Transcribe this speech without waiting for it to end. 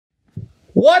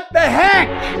What the heck?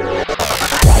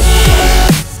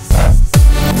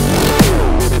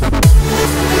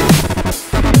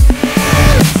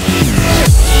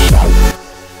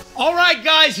 All right,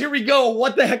 guys, here we go.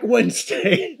 What the heck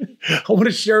Wednesday? I want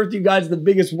to share with you guys the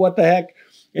biggest what the heck.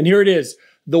 And here it is.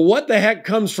 The what the heck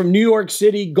comes from New York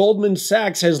City. Goldman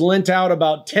Sachs has lent out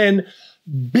about $10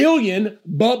 billion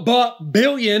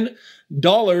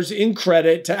in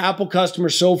credit to Apple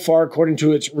customers so far, according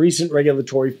to its recent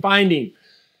regulatory finding.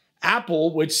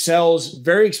 Apple, which sells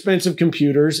very expensive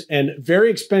computers and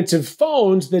very expensive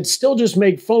phones that still just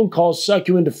make phone calls, suck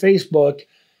you into Facebook,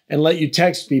 and let you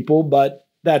text people, but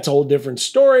that's a whole different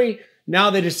story.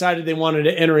 Now they decided they wanted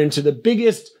to enter into the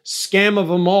biggest scam of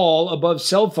them all above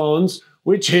cell phones,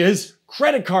 which is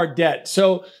credit card debt.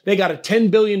 So they got a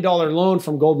 $10 billion loan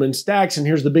from Goldman Sachs, and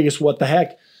here's the biggest what the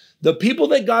heck. The people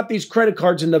that got these credit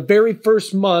cards in the very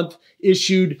first month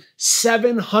issued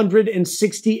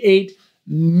 $768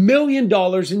 million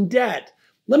in debt.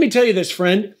 Let me tell you this,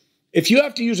 friend. If you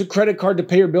have to use a credit card to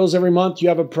pay your bills every month, you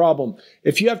have a problem.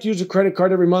 If you have to use a credit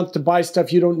card every month to buy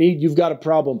stuff you don't need, you've got a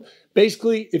problem.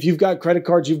 Basically, if you've got credit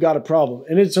cards, you've got a problem.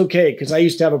 And it's okay, because I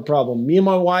used to have a problem. Me and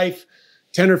my wife,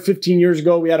 10 or 15 years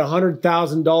ago, we had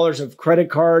 $100,000 of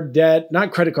credit card debt,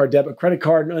 not credit card debt, but credit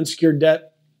card and unsecured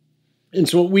debt. And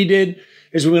so what we did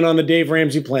is we went on the Dave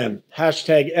Ramsey plan,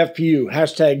 hashtag FPU,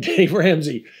 hashtag Dave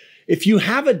Ramsey. If you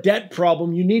have a debt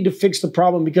problem, you need to fix the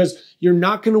problem, because you're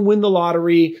not going to win the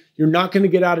lottery. You're not going to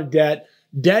get out of debt.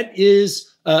 Debt is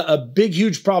a big,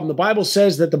 huge problem. The Bible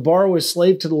says that the borrower is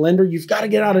slave to the lender. You've got to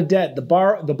get out of debt.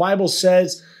 The Bible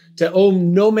says to owe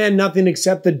no man nothing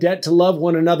except the debt to love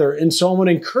one another. And so I want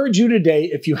to encourage you today,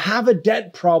 if you have a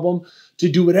debt problem,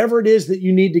 to do whatever it is that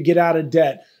you need to get out of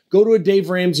debt. Go to a Dave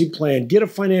Ramsey plan, get a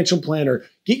financial planner,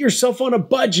 get yourself on a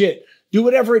budget. Do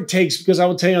whatever it takes, because I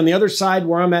will tell you, on the other side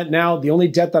where I'm at now, the only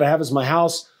debt that I have is my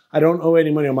house. I don't owe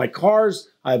any money on my cars.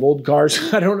 I have old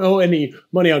cars. I don't owe any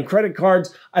money on credit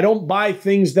cards. I don't buy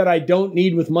things that I don't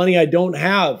need with money I don't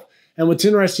have. And what's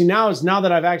interesting now is, now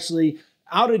that I've actually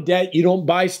out of debt, you don't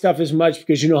buy stuff as much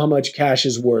because you know how much cash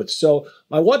is worth. So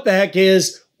my what the heck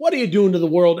is, what are you doing to the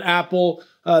world, Apple?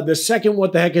 The second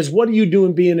what the heck is, what are you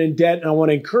doing being in debt? And I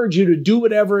want to encourage you to do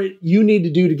whatever you need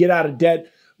to do to get out of debt.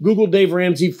 Google Dave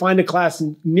Ramsey, find a class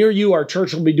near you. Our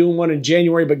church will be doing one in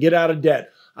January, but get out of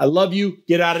debt. I love you.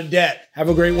 Get out of debt. Have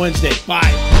a great Wednesday. Bye.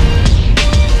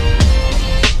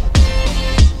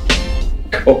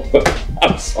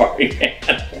 I'm sorry,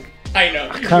 man. I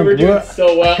know. You were doing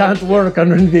so well. I can't work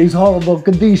under these horrible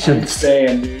conditions. I'm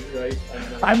saying, dude, right?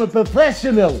 I'm a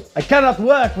professional. I cannot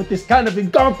work with this kind of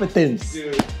incompetence.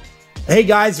 Dude. Hey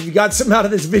guys, if you got something out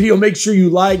of this video, make sure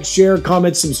you like, share,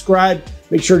 comment, subscribe.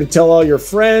 Make sure to tell all your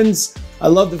friends. I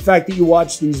love the fact that you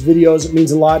watch these videos. It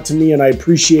means a lot to me, and I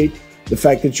appreciate the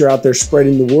fact that you're out there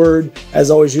spreading the word.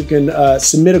 As always, you can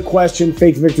submit a question,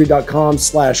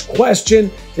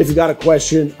 faithvictory.com/question. If you got a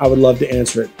question, I would love to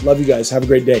answer it. Love you guys. Have a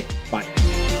great day. Bye.